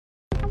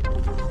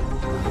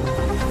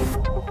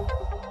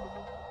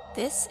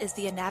This is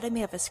the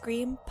Anatomy of a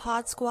Scream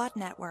Pod Squad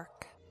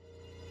Network.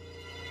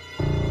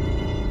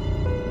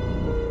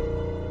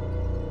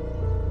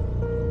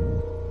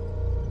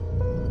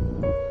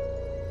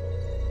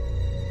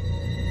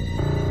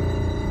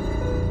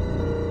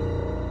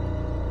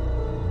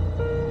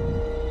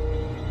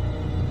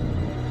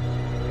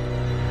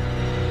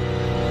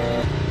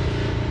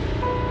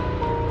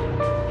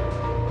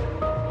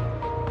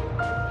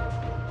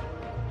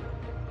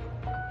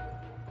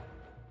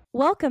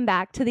 Welcome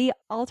back to the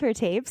Alter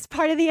Tapes,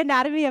 part of the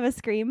Anatomy of a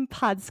Scream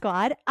Pod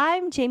Squad.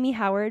 I'm Jamie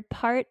Howard,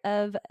 part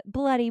of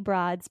Bloody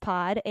Broads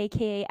Pod,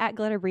 aka at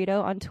Glitter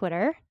Burrito on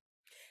Twitter.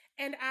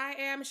 And I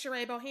am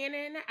Sheree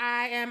Bohannon.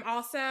 I am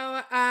also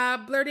a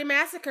Blurty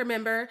Massacre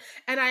member,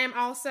 and I am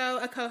also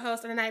a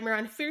co-host on A Nightmare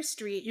on Fear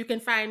Street. You can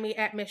find me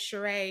at Miss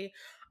Sheree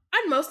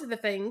on most of the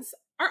things,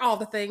 or all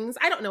the things.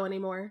 I don't know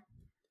anymore.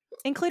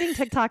 Including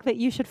TikTok that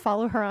you should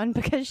follow her on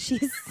because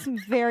she's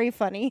very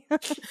funny.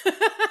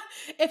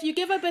 If you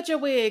give a bitch a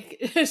wig,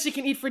 she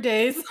can eat for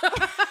days.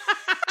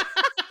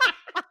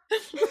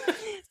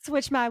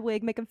 Switch my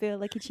wig, make him feel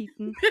like he's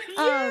cheating.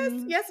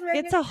 Yes,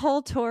 Megan. It's a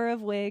whole tour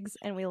of wigs,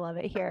 and we love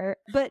it here.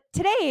 But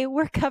today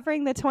we're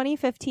covering the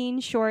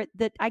 2015 short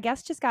that I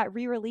guess just got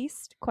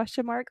re-released,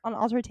 on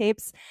Alter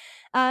Tapes,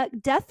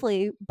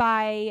 Deathly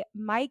by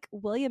Mike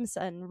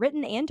Williamson,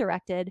 written and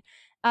directed.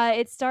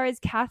 It stars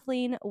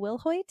Kathleen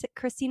Wilhoit,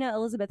 Christina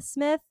Elizabeth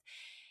Smith,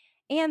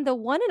 and the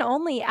one and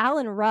only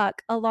Alan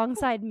Ruck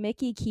alongside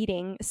Mickey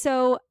Keating.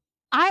 So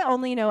I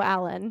only know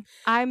Alan.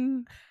 I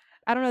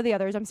don't know the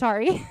others. I'm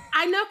sorry.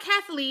 I know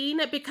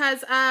Kathleen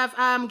because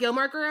of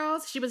Gilmore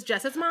Girls. She was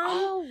Jess's mom.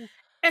 Oh.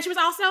 And she was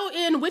also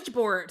in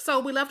Witchboard. So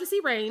we love to see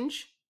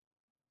range.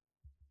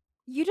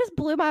 You just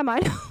blew my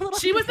mind a little.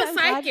 She was the I'm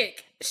glad.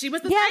 psychic. She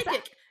was the Yes,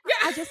 psychic.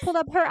 I just pulled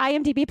up her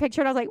IMDb picture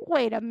and I was like,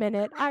 wait a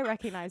minute. I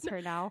recognize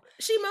her now.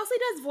 She mostly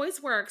does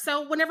voice work.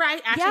 So whenever I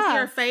actually Yeah. see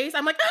her face,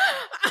 I'm like,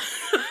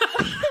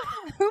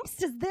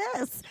 Whoops is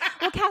this?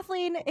 Well,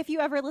 Kathleen, if you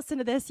ever listen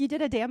to this, you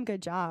did a damn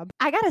good job.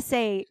 I gotta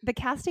say, the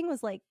casting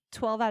was like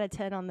 12 out of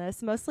 10 on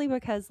this, mostly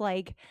because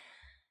like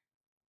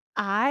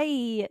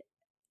I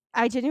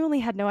genuinely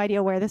had no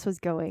idea where this was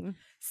going.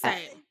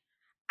 Same.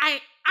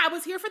 I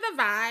was here for the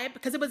vibe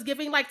because it was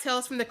giving like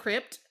Tales from the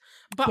Crypt.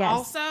 But Yes.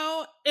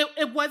 also,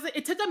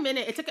 it took a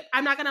minute.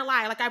 I'm not going to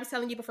lie. Like I was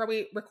telling you before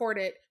we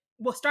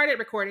started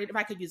recording, if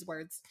I could use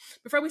words.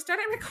 Before we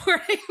started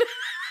recording,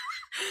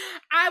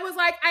 I was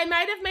like, I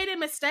might have made a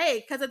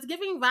mistake because it's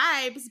giving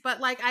vibes,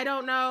 but like, I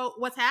don't know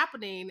what's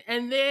happening.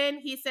 And then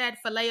he said,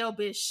 Filet-O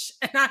bish.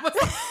 And I was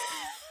like,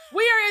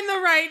 we are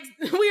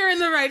in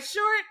the right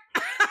short.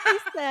 He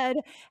said,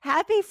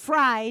 Happy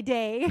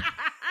Friday.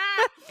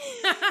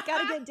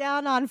 Gotta get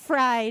down on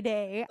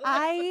Friday.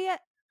 I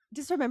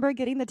just remember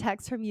getting the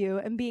text from you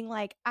and being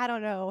like, I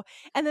don't know.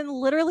 And then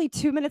literally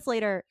 2 minutes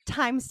later,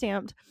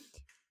 timestamped,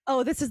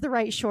 oh, this is the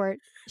right short.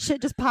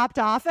 Shit just popped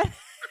off.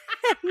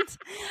 And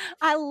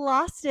I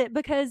lost it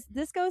because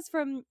this goes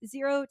from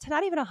 0 to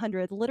not even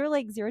 100,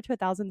 literally like 0 to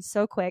 1,000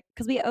 so quick.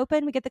 Because we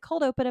get the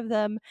cold open of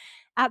them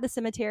at the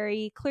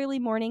cemetery, clearly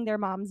mourning their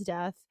mom's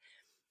death.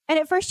 And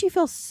at first you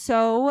feel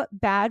so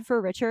bad for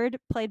Richard,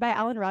 played by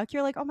Alan Ruck.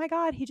 You're like, oh my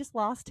God, he just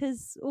lost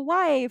his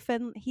wife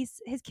and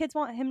his kids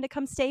want him to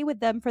come stay with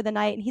them for the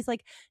night. And he's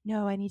like,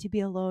 no, I need to be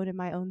alone in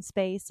my own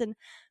space. And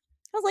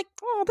I was like,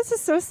 oh, this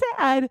is so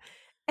sad.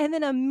 And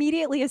then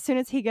immediately, as soon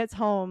as he gets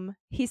home,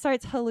 he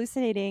starts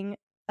hallucinating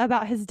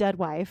about his dead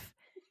wife.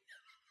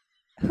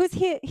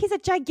 He's a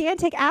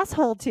gigantic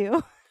asshole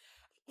too.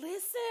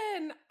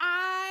 Listen,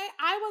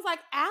 I was like,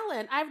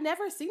 Alan, I've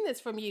never seen this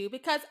from you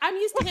because I'm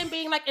used to him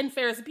being like in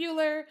Ferris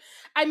Bueller.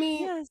 I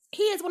mean, Yes.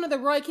 he is one of the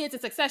Roy kids in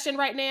Succession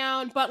right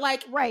now, but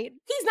like, Right.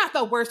 he's not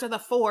the worst of the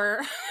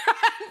four.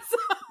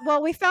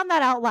 Well, we found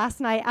that out last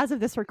night as of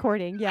this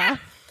recording. Yeah.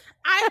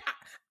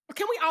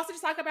 Can we also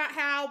just talk about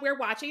how we're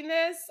watching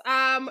this?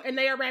 And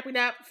they are wrapping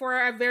up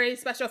for a very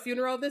special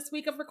funeral this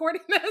week of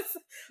recording this. So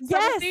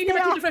Yes, we're seeing they you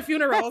at two are. different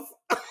funerals.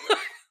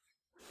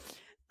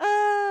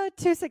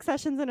 2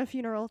 Successions and a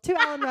funeral. 2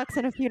 Alan Rucks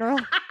and a funeral.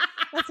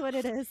 That's what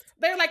it is.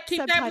 They're like, keep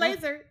Subtitle. that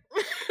blazer.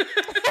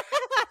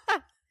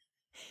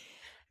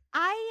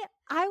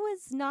 I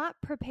was not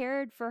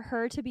prepared for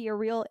her to be a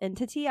real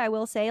entity, I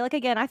will say. Like,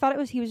 again, I thought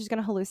he was just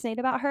going to hallucinate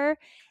about her.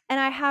 And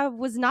I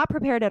was not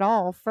prepared at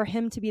all for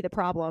him to be the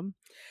problem.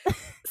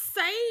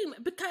 Same,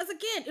 because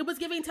again, it was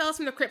giving Tales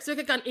from the Crypt, so it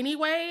could have gone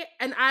anyway.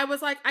 And I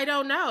was like, I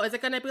don't know. Is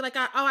it going to be like,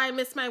 oh, I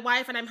miss my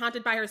wife and I'm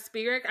haunted by her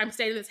spirit. I'm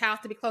staying in this house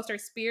to be close to her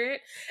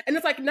spirit. And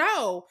it's like,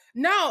 no,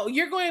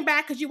 you're going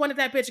back because you wanted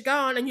that bitch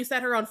gone and you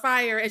set her on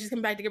fire and she's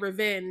coming back to get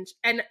revenge.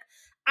 And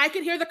I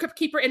could hear the Crypt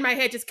Keeper in my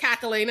head just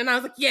cackling. And I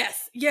was like,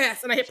 yes.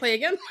 And I hit play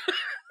again.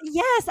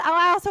 Yes.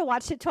 I also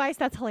watched it twice.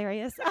 That's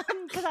hilarious.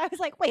 Because I was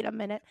like, wait a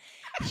minute.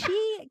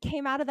 She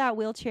came out of that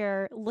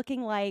wheelchair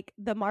looking like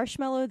the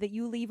marshmallow that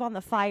you leave on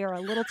the fire a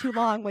little too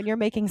long when you're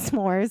making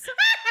s'mores.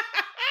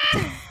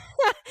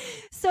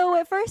 So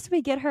at first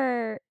we get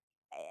her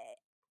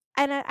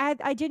And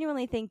I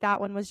genuinely think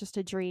that one was just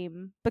a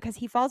dream because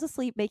he falls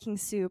asleep making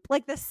soup,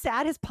 like the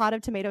saddest pot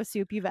of tomato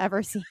soup you've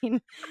ever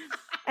seen.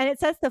 And it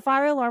sets the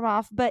fire alarm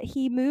off, but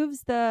he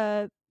moves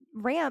the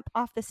ramp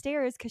off the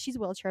stairs because she's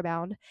wheelchair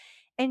bound.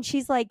 And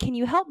she's like, "Can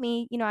you help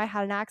me? You know, I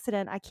had an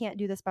accident. I can't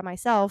do this by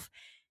myself."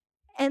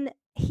 And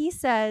he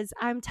says,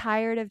 "I'm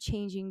tired of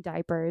changing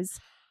diapers."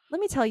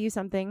 Let me tell you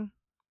something.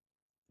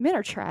 Men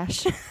are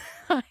trash.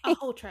 A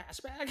whole trash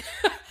bag.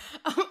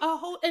 A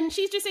whole, and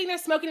she's just sitting there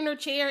smoking in her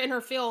chair in her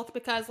filth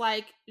because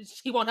like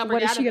she won't help her What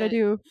get is out she of gonna it,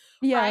 do?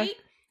 Yeah. right?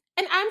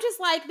 And I'm just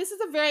like, this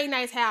is a very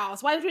nice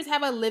house. Why don't you just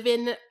have a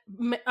live-in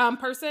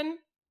person?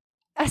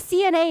 A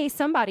CNA,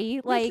 somebody.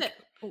 Like, Listen,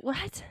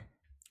 what?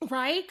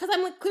 right? Because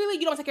I'm like, clearly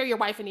you don't take care of your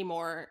wife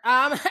anymore.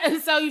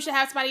 And so you should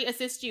have somebody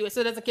assist you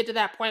so it doesn't get to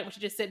that point where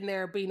she's just sitting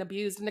there being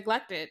abused and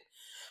neglected.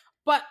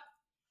 But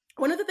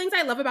one of the things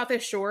I love about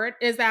this short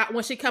is that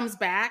when she comes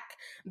back,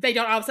 they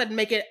don't all of a sudden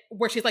make it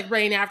where she's like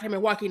running after him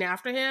and walking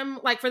after him.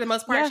 Like for the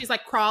most part, Yeah. she's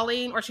like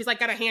crawling or she's like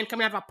got a hand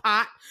coming out of a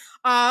pot.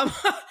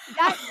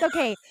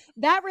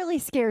 That really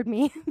scared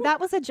me.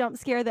 That was a jump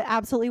scare that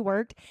absolutely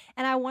worked.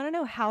 And I want to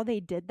know how they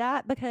did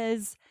that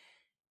because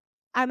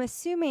I'm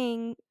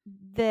assuming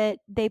that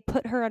they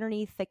put her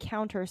underneath the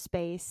counter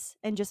space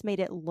and just made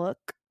it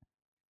look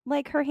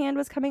like her hand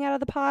was coming out of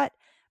the pot.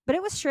 But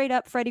it was straight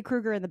up Freddy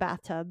Krueger in the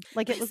bathtub.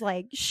 Like it was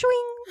like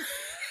swing.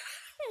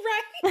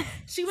 Right?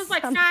 She was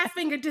like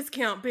 5-finger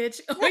discount,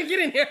 bitch. Get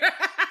in here.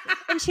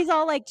 And she's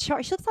all like, she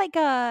looks like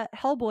a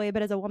Hellboy,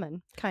 but as a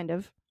woman, kind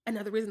of.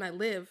 Another reason I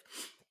live.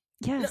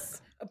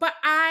 Yes. No, but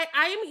I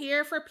am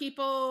here for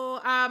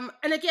people.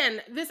 And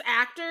again, this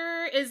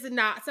actor is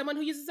not someone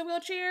who uses a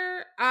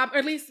wheelchair, or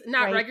at least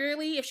not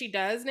regularly. If she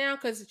does now,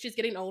 because she's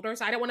getting older,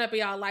 so I don't want to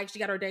be all like she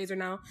got her days or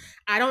no.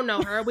 I don't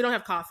know her. We don't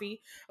have coffee,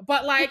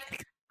 but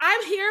like.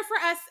 I'm here for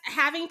us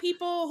having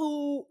people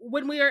who,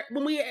 when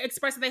we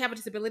express that they have a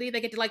disability,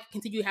 they get to like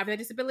continue having a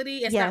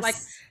disability. It's not like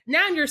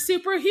now you're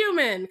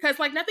superhuman because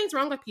like nothing's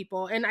wrong with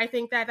people, and I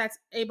think that that's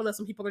ableist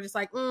when people are just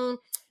like,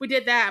 we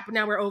did that, but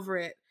now we're over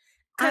it.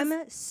 I'm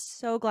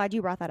so glad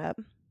you brought that up.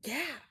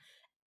 Yeah,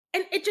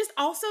 and it just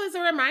also is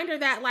a reminder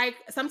that like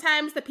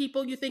sometimes the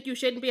people you think you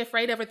shouldn't be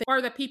afraid of,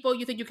 or the people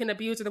you think you can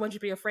abuse, are the ones you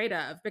be afraid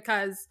of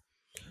because.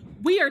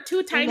 We are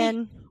two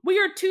tiny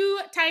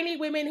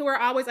women who are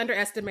always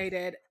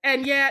underestimated,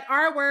 and yet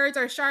our words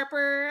are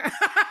sharper.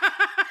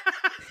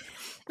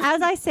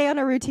 As I say on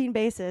a routine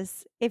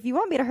basis, if you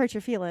want me to hurt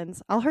your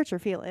feelings, I'll hurt your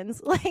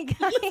feelings. Like,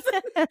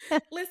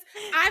 listen,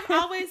 I've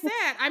always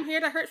said I'm here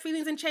to hurt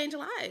feelings and change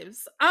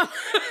lives.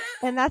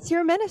 And that's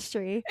your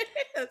ministry. It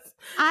is.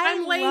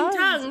 I'm laying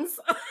tongues.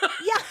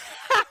 Yeah.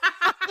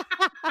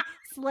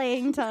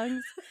 Slaying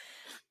tongues.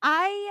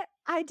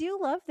 I do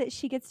love that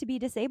she gets to be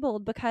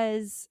disabled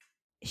because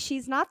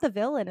she's not the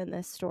villain in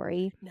this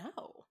story.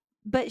 No.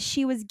 But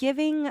she was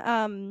giving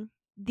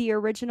the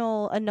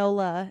original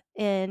Enola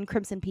in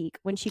Crimson Peak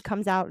when she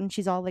comes out and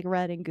she's all like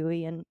red and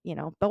gooey and, you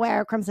know,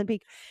 beware Crimson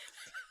Peak.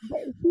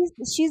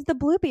 She's the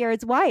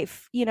Bluebeard's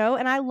wife, you know,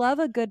 and I love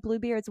a good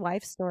Bluebeard's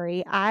wife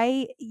story.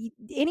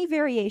 Any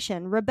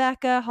variation,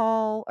 Rebecca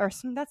Hall, or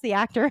that's the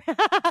actor.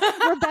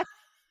 Rebecca.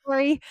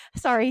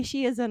 Sorry,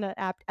 she is an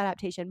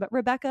adaptation, but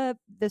Rebecca,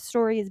 the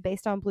story is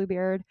based on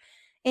Bluebeard.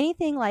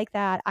 Anything like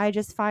that, I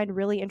just find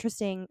really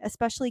interesting,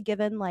 especially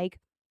given like,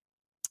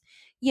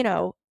 you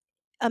know,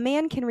 a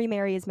man can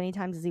remarry as many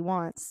times as he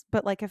wants,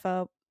 but like if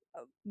a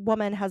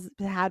woman has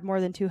had more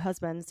than 2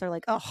 husbands, they're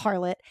like, oh,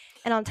 harlot.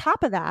 And on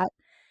top of that,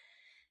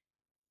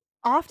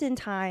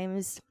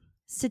 oftentimes,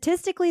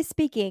 statistically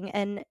speaking,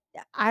 and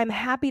I'm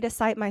happy to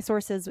cite my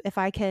sources if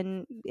I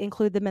can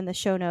include them in the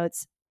show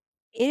notes,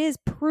 it is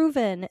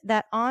proven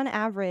that on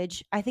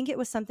average, I think it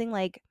was something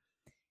like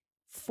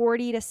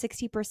 40 to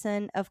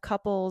 60% of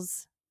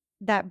couples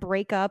that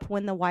break up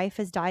when the wife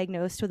is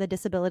diagnosed with a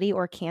disability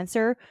or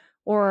cancer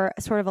or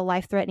sort of a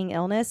life-threatening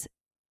illness,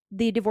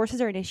 the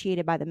divorces are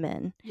initiated by the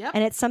men. Yep.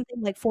 And it's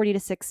something like 40 to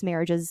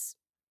 60%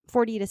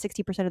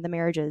 of the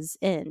marriages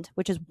end,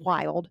 which is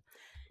wild.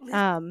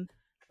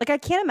 Like I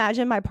can't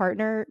imagine my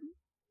partner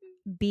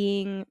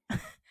being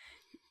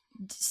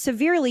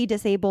severely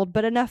disabled,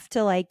 but enough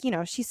to like, you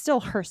know, she's still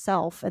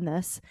herself in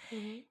this.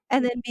 Mm-hmm.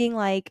 And then being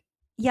like,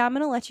 yeah, I'm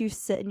going to let you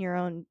sit in your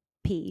own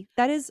pee.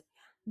 That is,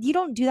 you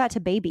don't do that to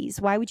babies.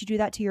 Why would you do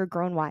that to your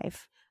grown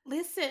wife?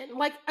 Listen,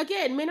 like,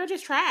 again, men are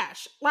just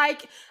trash.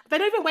 Like, they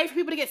don't even wait for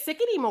people to get sick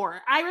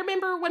anymore. I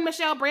remember when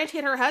Michelle Branch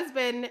hit her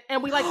husband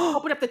and we like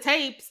opened up the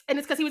tapes and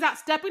it's because he was out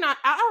stepping out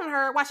on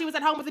her while she was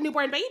at home with a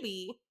newborn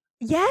baby.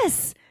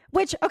 Yes.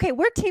 Which, okay,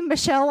 we're Team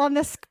Michelle on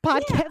this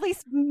podcast. Yeah. At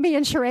least me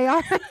and Sheree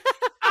are.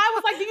 I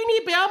was like, do you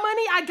need bail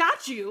money? I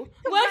got you.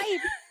 Right.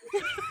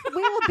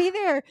 We will be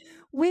there.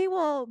 We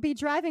will be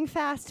driving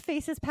fast,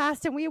 faces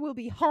past, and we will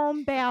be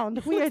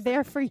homebound. We are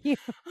there for you.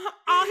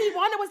 All he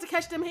wanted was to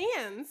catch them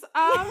hands.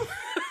 I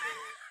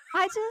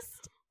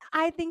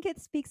think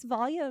it speaks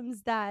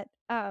volumes that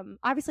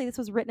obviously this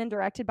was written and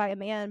directed by a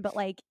man, but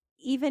like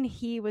even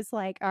he was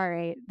like, all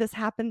right, this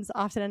happens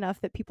often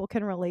enough that people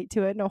can relate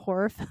to it in a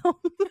horror film.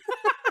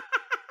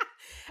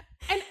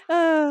 And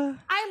Uh,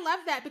 I love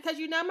that because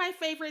my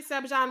favorite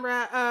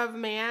subgenre of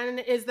man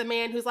is the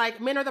man who's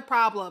like, men are the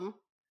problem.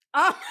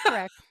 Um,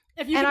 correct.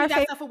 if you And can be our that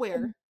favorite,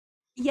 self-aware.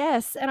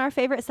 yes, and our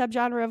favorite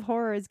subgenre of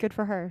horror is good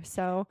for her.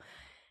 So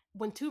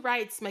When two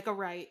rights make a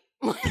right.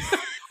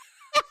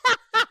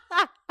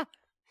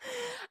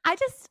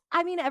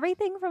 I mean,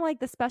 everything from like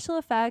the special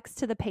effects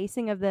to the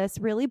pacing of this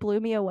really blew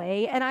me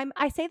away. And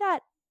I say that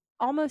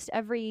almost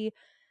every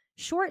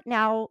short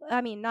now.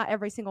 I mean, not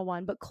every single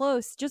one, but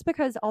close, just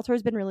because Alter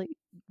has been really,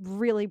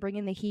 really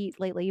bringing the heat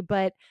lately.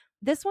 But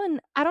this one,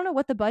 I don't know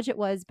what the budget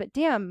was, but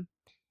damn,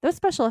 those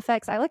special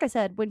effects. Like I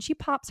said, when she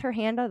pops her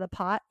hand out of the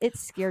pot, it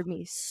scared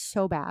me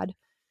so bad.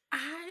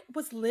 I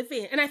was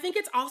living. And I think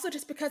it's also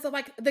just because of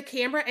like the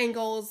camera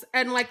angles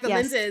and like the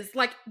Yes. lenses.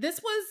 Like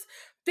this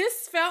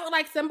felt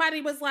like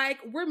somebody was like,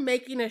 we're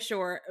making a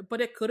short,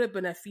 but it could have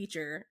been a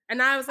feature.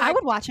 And I was like, I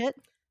would watch it.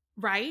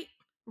 right?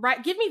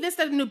 Right. Give me this,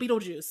 the new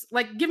Beetlejuice.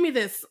 Like, give me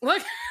this.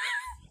 Like,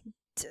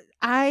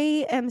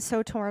 I am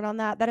so torn on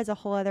that. That is a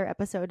whole other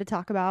episode to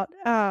talk about.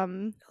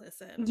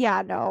 listen.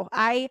 Yeah, no.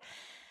 I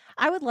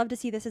would love to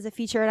see this as a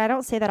feature, and I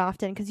don't say that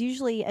often because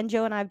usually, and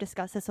Joe and I have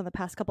discussed this on the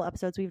past couple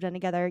episodes we've done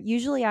together.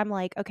 Usually, I'm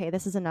like, okay,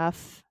 this is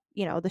enough.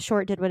 You know, the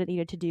short did what it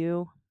needed to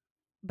do,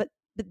 but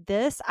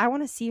this, I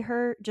want to see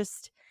her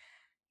just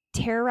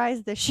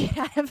terrorize the shit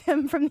out of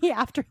him from the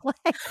afterlife.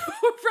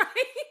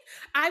 Right?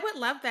 I would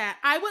love that.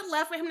 I would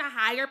love for him to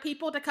hire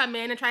people to come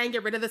in and try and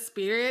get rid of the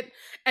spirit,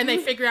 and they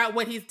figure out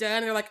what he's done,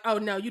 and they're like, oh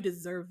no, you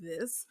deserve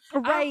this.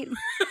 Right?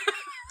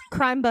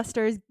 Crime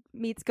Busters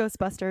meets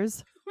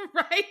Ghostbusters.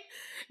 Right?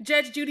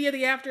 Judge Judy of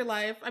the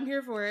afterlife. I'm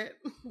here for it.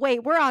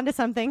 Wait, we're on to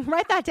something.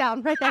 Write that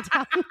down. Write that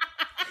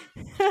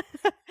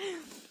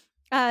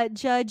down.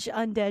 Judge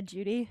Undead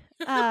Judy.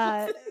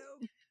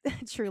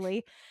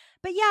 Truly.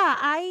 But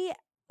yeah,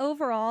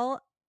 overall,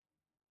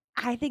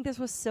 I think this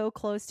was so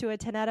close to a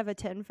 10 out of a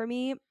 10 for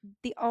me.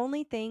 The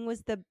only thing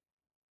was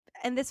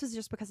and this was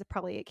just because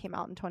it came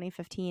out in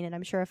 2015, and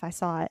I'm sure if I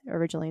saw it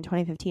originally in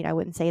 2015, I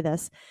wouldn't say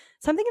this.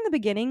 Something in the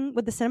beginning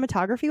with the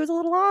cinematography was a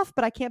little off,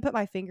 but I can't put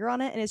my finger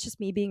on it, and it's just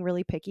me being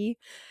really picky.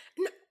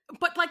 No,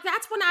 but like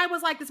that's when I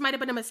was like, this might have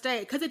been a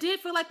mistake because it did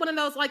feel like one of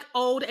those like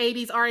old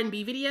 80s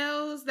R&B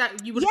videos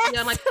that you would see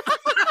on like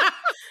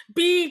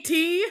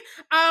BT.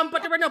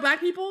 But there were no black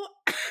people.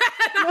 And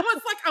I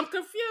was like, I'm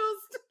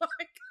confused.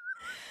 Like,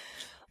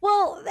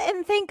 well,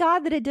 and thank God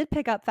that it did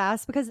pick up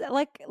fast because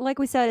like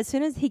we said, as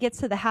soon as he gets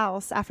to the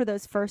house after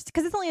those first,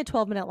 because it's only a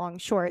 12-minute long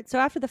short. So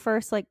after the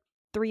first like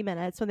 3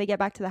 minutes, when they get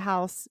back to the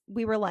house,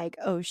 we were like,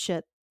 oh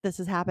shit, this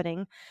is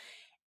happening.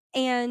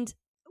 And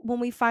when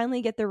we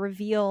finally get the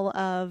reveal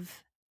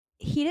of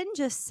he didn't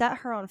just set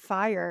her on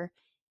fire,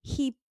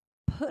 he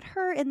let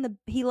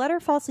her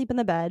fall asleep in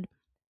the bed,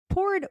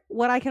 poured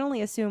what I can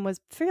only assume was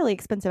fairly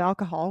expensive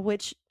alcohol,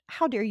 which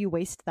how dare you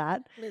waste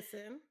that?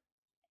 listen.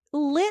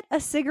 Lit a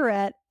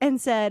cigarette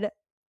and said,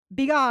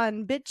 "Be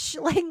gone, bitch."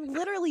 Like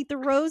literally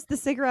throws the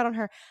cigarette on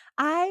her.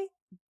 I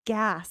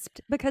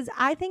gasped because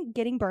I think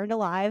getting burned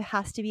alive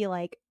has to be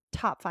like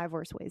top 5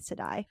 worst ways to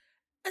die.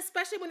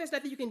 Especially when there's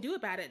nothing you can do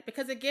about it.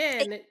 Because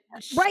again,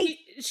 right.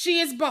 she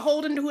is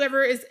beholden to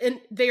whoever is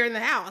there in the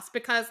house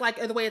because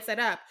like the way it's set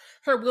up.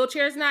 Her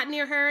wheelchair is not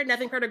near her,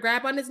 nothing for her to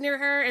grab on is near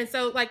her. And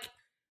so like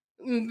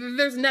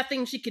there's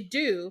nothing she could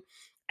do.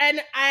 And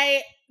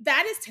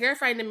that is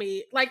terrifying to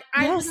me. Like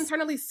I was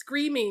internally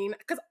screaming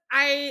because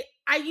I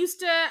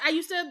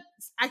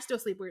still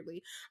sleep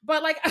weirdly,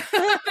 but like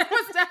there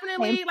was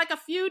definitely like a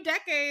few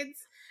decades,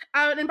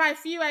 and by a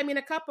few I mean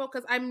a couple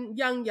because I'm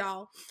young,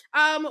 y'all.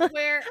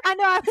 Where I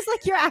know I was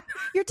like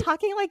you're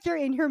talking like you're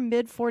in your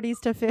mid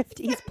 40s to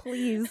 50s,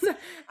 please.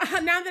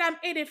 Now that I'm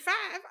 85,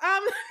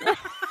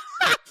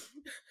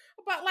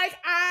 but like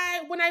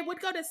when I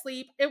would go to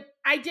sleep,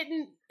 I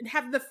didn't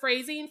have the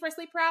phrasing for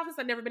sleep paralysis.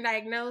 I'd never been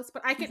diagnosed,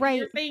 but I could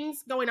hear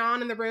things going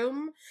on in the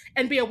room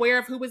and be aware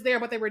of who was there,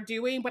 what they were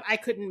doing, but I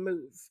couldn't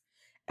move.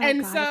 Oh,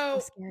 and God,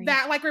 so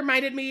that like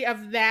reminded me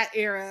of that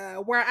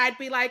era where I'd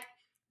be like,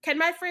 can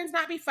my friends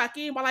not be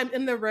fucking while I'm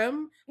in the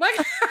room? Like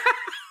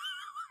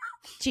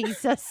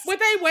Jesus. Would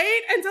they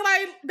wait until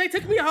they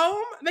took me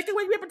home? They could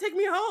wake me up and take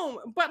me home.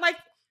 But like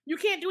you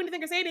can't do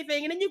anything or say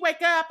anything, and then you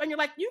wake up and you're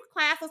like, you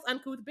classless,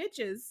 uncouth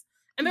bitches.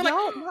 And they're like,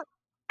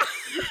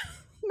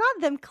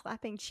 not them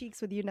clapping cheeks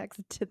with you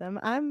next to them.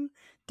 I'm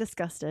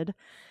disgusted.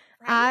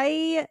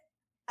 Right?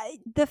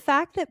 The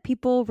fact that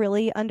people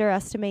really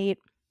underestimate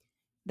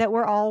that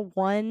we're all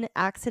one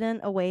accident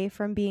away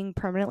from being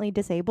permanently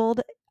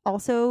disabled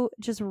also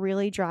just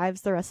really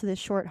drives the rest of this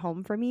short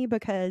home for me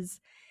because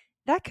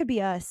that could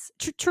be us.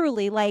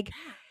 Truly, like,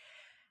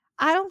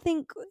 I don't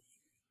think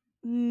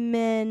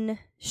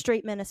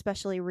straight men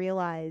especially,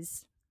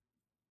 realize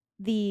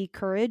the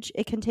courage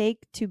it can take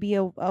to be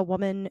a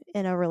woman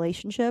in a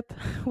relationship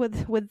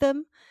with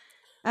them.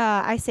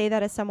 I say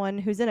that as someone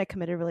who's in a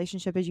committed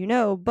relationship, as you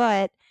know,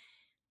 but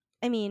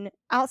I mean,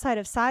 outside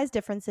of size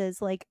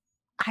differences, like,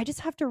 I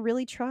just have to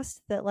really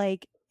trust that,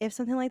 like, if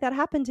something like that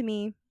happened to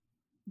me,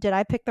 did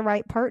I pick the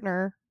right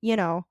partner? You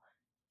know,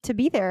 to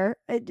be there.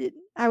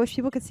 I wish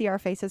people could see our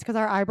faces because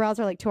our eyebrows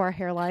are like to our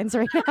hairlines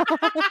right now.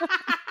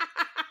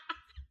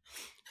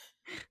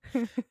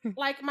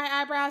 Like my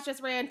eyebrows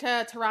just ran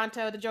to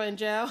Toronto to join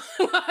Joe.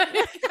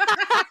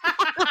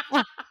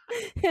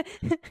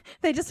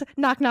 They just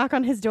knock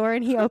on his door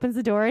and he opens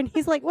the door and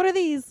he's like, "What are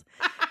these?"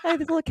 These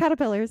little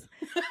caterpillars.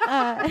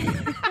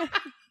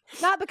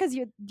 Not because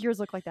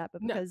yours look like that,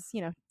 but because,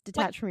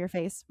 detached from your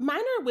face. Mine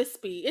are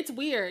wispy. It's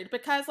weird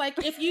because,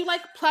 like, if you, like,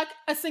 pluck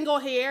a single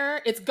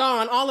hair, it's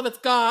gone. All of it's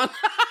gone.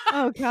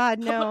 Oh, God,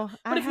 no.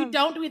 But if you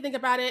don't do anything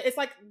about it, it's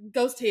like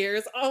ghost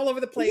hairs all over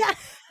the place. Yeah.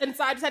 And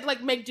so I just had to,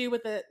 like, make do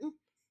with it.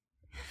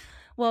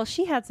 Well,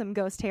 she had some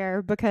ghost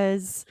hair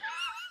because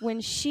when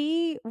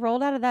she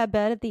rolled out of that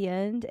bed at the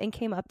end and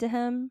came up to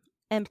him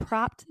and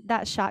propped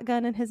that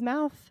shotgun in his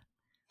mouth,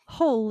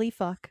 holy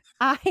fuck.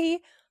 I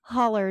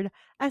hollered.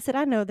 I said,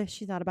 I know that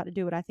she's not about to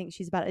do what I think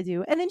she's about to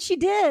do. And then she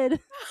did.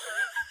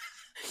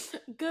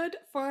 Good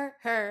for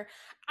her.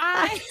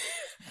 I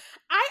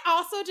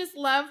also just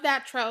love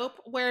that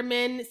trope where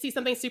men see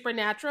something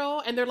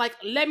supernatural and they're like,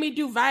 let me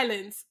do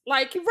violence.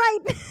 Like, right.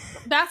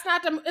 That's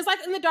not it's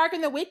like In the Dark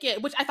and the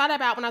Wicked, which I thought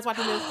about when I was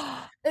watching this.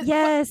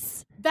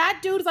 Yes.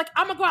 That dude is like,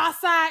 I'm gonna go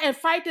outside and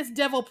fight this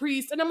devil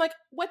priest. And I'm like,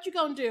 what you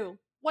gonna do?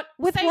 What?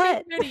 With Satan what?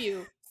 ain't scared of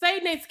you.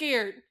 Satan ain't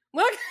scared.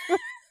 Look.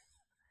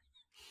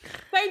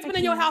 Satan's been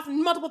in your house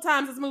multiple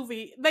times this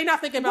movie. They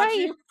not thinking about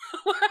you.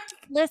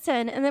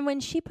 Listen, and then when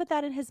she put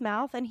that in his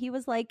mouth and he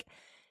was like,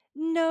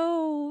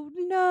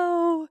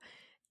 no.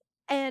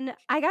 And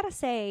I gotta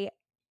say,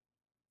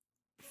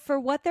 for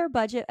what their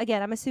budget,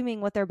 again, I'm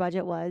assuming what their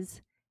budget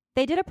was,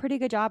 they did a pretty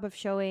good job of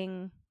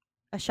showing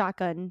a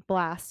shotgun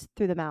blast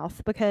through the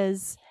mouth,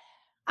 because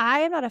I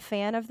am not a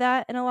fan of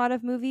that in a lot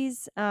of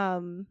movies.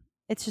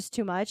 It's just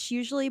too much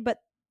usually, but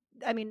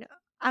I mean,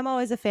 I'm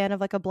always a fan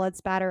of like a blood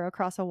spatter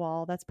across a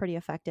wall. That's pretty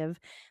effective.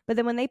 But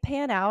then when they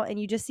pan out and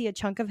you just see a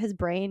chunk of his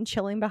brain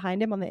chilling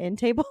behind him on the end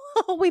table,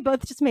 we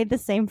both just made the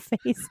same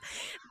face.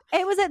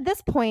 It was at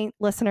this point,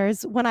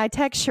 listeners, when I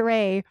text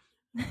Sheree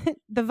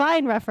the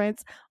Vine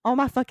reference, oh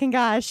my fucking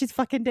gosh, she's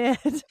fucking dead.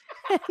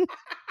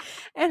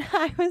 and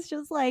I was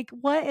just like,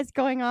 what is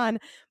going on?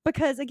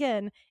 Because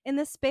again, in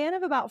the span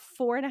of about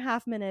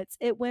 4.5 minutes,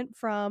 it went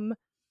from,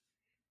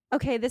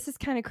 okay, this is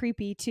kind of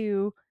creepy,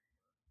 to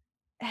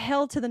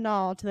hell to the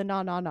gnaw, to the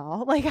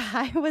gnaw. Like,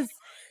 I was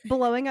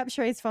blowing up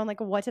Sheree's phone,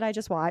 like, what did I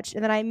just watch?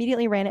 And then I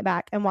immediately ran it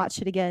back and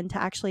watched it again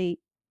to actually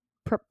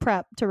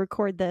prep to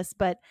record this.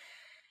 But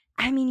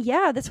I mean,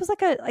 yeah, this was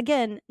like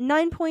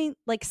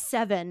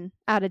 9.7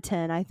 out of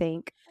 10, I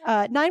think.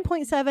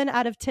 9.7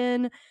 out of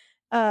 10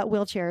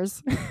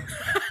 wheelchairs.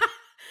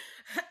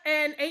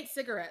 And 8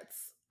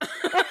 cigarettes.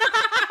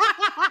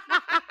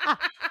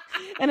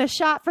 And a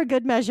shot for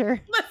good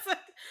measure. Listen,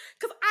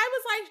 because I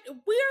was like,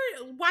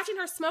 we're watching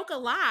her smoke a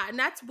lot, and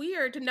that's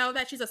weird to know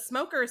that she's a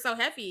smoker so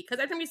heavy, because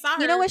every time we saw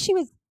her... You know what she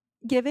was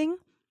giving?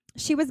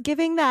 She was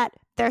giving that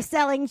they're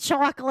selling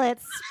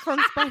chocolates from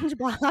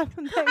SpongeBob.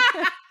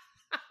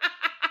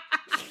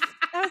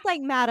 I was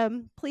like,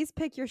 madam, please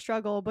pick your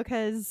struggle,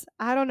 because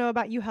I don't know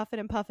about you huffing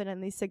and puffing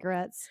in these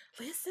cigarettes.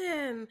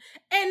 Listen,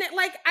 and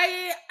like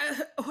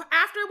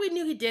after we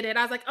knew he did it,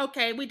 I was like,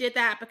 okay, we did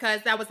that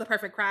because that was the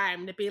perfect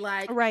crime, to be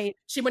like, right,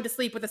 she went to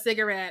sleep with a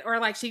cigarette, or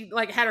like she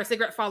like had her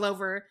cigarette fall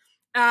over.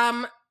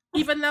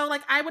 Even though,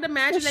 like, I would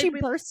imagine she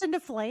burst into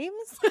flames.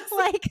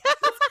 like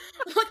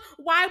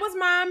why was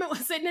mom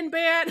sitting in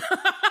bed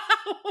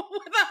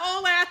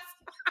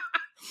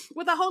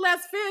with a whole ass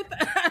fifth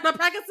and a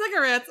pack of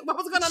cigarettes? What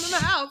was going on in the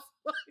house?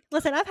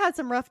 Listen, I've had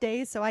some rough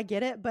days, so I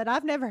get it, but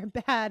I've never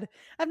been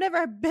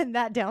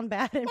that down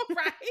bad.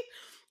 Right?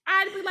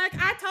 I'd be like,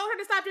 I told her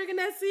to stop drinking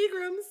that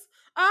Seagram's.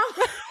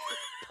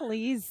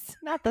 Please,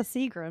 not the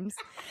Seagrams.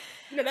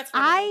 No, that's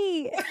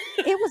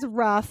it was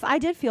rough. I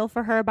did feel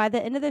for her. By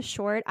the end of the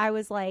short, I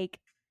was like,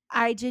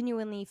 I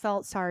genuinely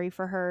felt sorry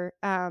for her.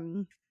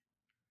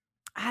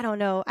 I don't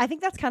know. I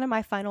think that's kind of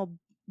my final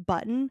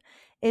button,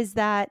 is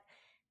that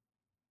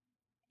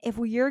if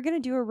you're going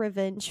to do a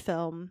revenge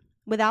film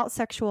without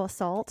sexual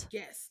assault,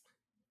 yes,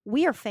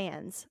 we are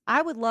fans.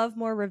 I would love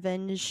more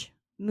revenge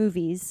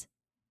movies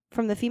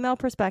from the female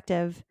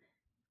perspective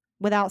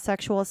without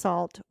sexual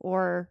assault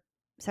or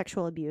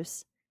sexual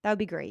abuse. That would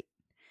be great.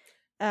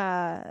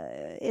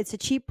 It's a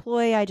cheap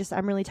ploy.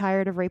 I'm really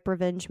tired of rape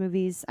revenge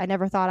movies. I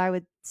never thought I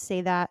would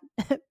say that,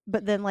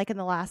 but then like in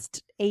the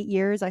last 8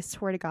 years, I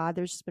swear to God,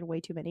 there's just been way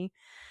too many.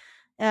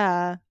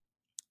 But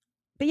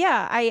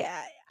yeah,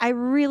 I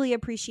really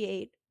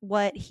appreciate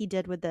what he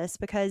did with this,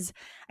 because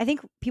I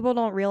think people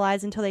don't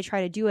realize until they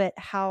try to do it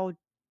how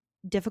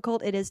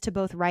difficult it is to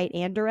both write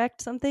and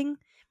direct something.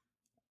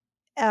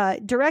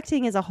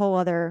 Directing is a whole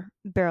other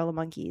barrel of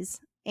monkeys.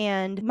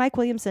 And Mike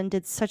Williamson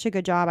did such a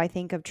good job, I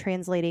think, of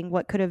translating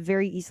what could have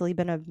very easily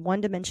been a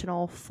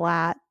one-dimensional,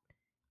 flat,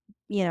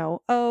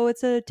 oh,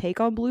 it's a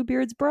take on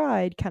Bluebeard's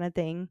Bride kind of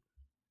thing.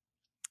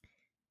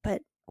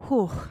 But,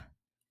 whew,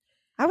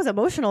 I was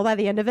emotional by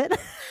the end of it.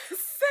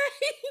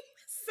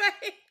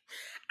 Same.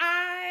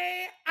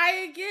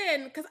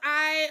 again, because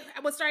I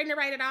was starting to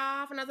write it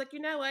off, and I was like, you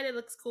know what, it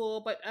looks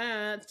cool, but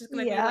it's just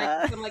gonna be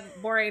like some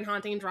like boring,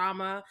 haunting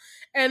drama.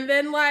 And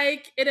then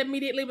like it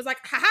immediately was like,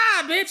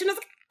 haha, bitch, and I was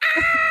like,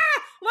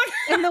 ah,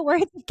 like In the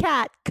words of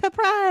Kat,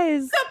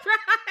 surprise.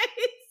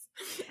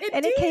 surprise.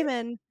 It came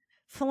in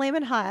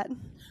flaming hot.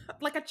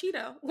 Like a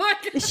Cheeto.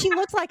 Like She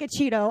looked like a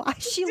Cheeto.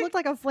 She looked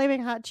like a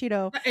flaming hot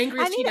Cheeto. the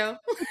angriest Cheeto.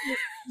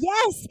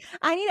 Yes,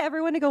 I need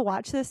everyone to go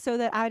watch this so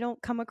that I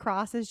don't come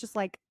across as just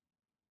like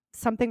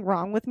something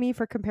wrong with me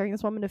for comparing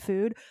this woman to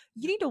food.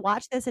 You need to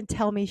watch this and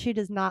tell me she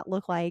does not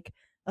look like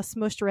a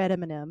smushed red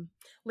M&M.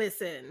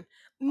 Listen,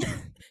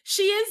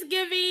 she is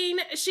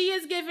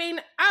giving,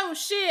 oh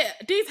shit,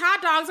 these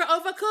hot dogs are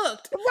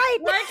overcooked. Right.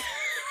 Like,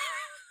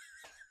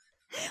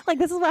 like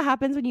this is what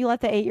happens when you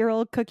let the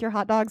 8-year-old cook your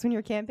hot dogs when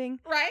you're camping.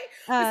 right?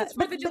 This is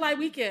But 4th of July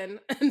weekend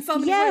in so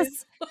many yes,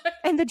 ways.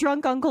 and the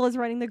drunk uncle is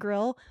running the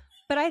grill.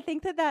 But I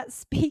think that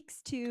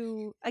speaks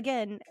to,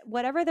 again,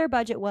 whatever their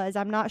budget was,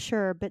 I'm not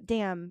sure, but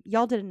damn,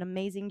 y'all did an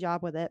amazing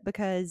job with it,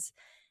 because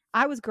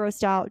I was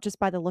grossed out just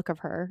by the look of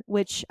her,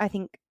 which I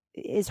think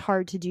is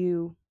hard to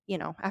do, you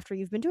know, after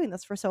you've been doing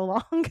this for so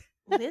long.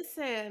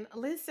 Listen.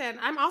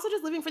 I'm also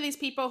just living for these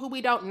people who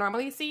we don't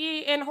normally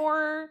see in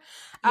horror,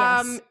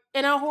 Yes.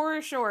 in a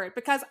horror short,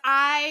 because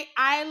I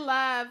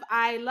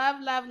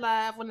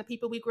love when the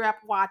people we grew up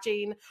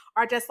watching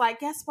are just like,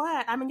 guess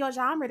what? I'm in your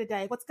genre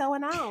today. What's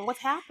going on? What's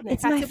happening?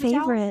 It's Can I my sit with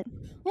y'all?" favorite.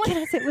 Can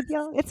I sit with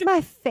y'all? It's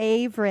my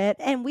favorite.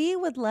 And we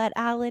would let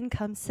Alan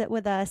come sit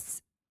with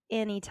us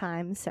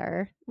anytime,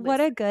 sir. What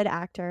a good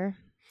actor.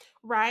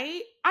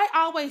 Right? I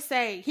always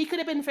say he could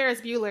have been Ferris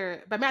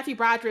Bueller, but Matthew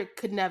Broderick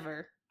could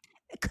never.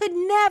 Could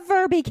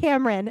never be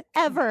Cameron,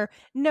 ever.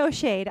 No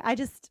shade. I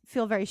just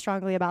feel very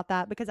strongly about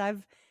that because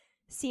I've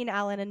seen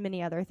Alan in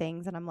many other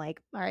things, and I'm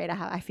like, all right,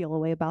 I feel a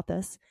way about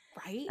this.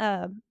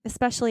 Right?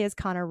 Especially as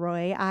Connor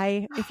Roy.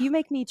 If you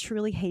make me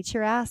truly hate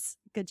your ass,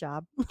 good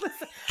job.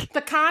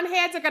 The con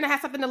heads are going to have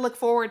something to look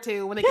forward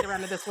to when they get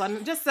around to this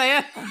one. Just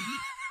saying.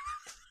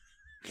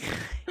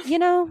 You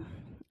know,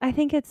 I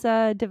think it's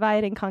a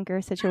divide and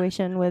conquer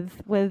situation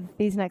with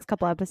these next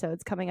couple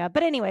episodes coming up.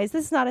 But anyways,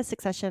 this is not a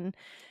Succession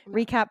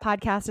recap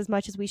podcast as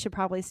much as we should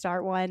probably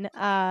start one.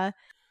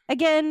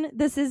 Again,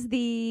 this is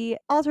the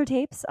Alter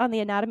Tapes on the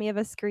Anatomy of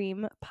a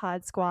Scream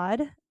Pod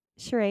Squad.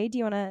 Sheree, do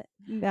you want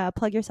to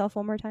plug yourself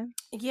one more time?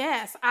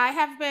 Yes, I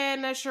have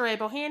been Sheree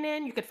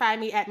Bohannon. You can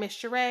find me at Miss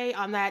Sheree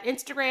on that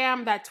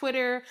Instagram, that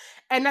Twitter,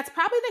 and that's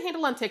probably the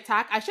handle on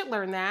TikTok. I should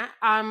learn that.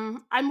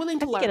 I'm willing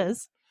to learn. It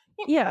is.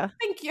 Yeah.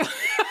 Thank you.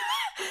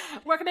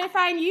 Where can I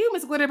find you,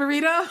 Miss Glitter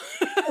Burrito?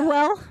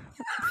 Well,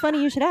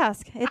 funny you should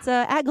ask. It's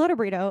at Glitter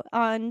Burrito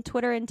on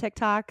Twitter and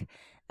TikTok.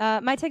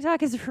 My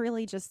TikTok is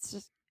really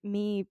just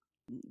me.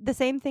 The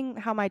same thing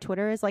how my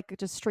Twitter is like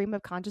just stream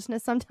of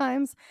consciousness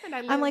sometimes.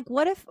 I'm like,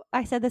 what if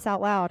I said this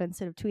out loud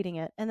instead of tweeting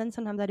it? And then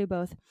sometimes I do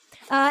both.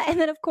 And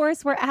then, of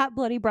course, we're at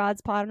Bloody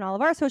Broads Pod on all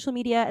of our social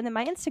media. And then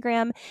my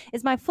Instagram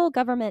is my full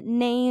government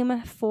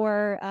name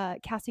for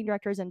casting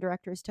directors and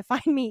directors to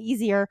find me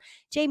easier.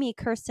 Jamie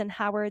Kirsten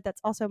Howard. That's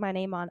also my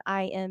name on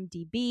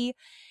IMDb.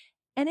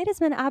 And it has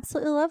been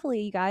absolutely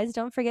lovely, you guys.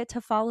 Don't forget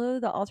to follow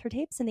the Alter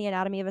Tapes and the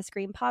Anatomy of a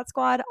Scream Pod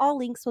Squad. All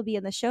links will be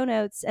in the show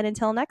notes. And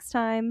until next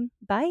time,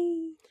 bye.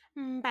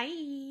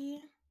 Bye.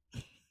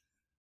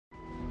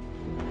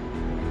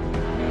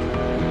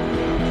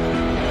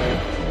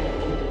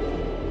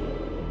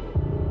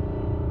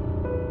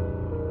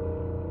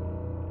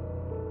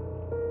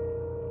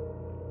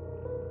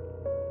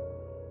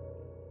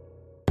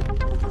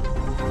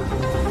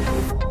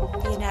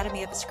 The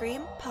Anatomy of a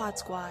Scream Pod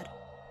Squad.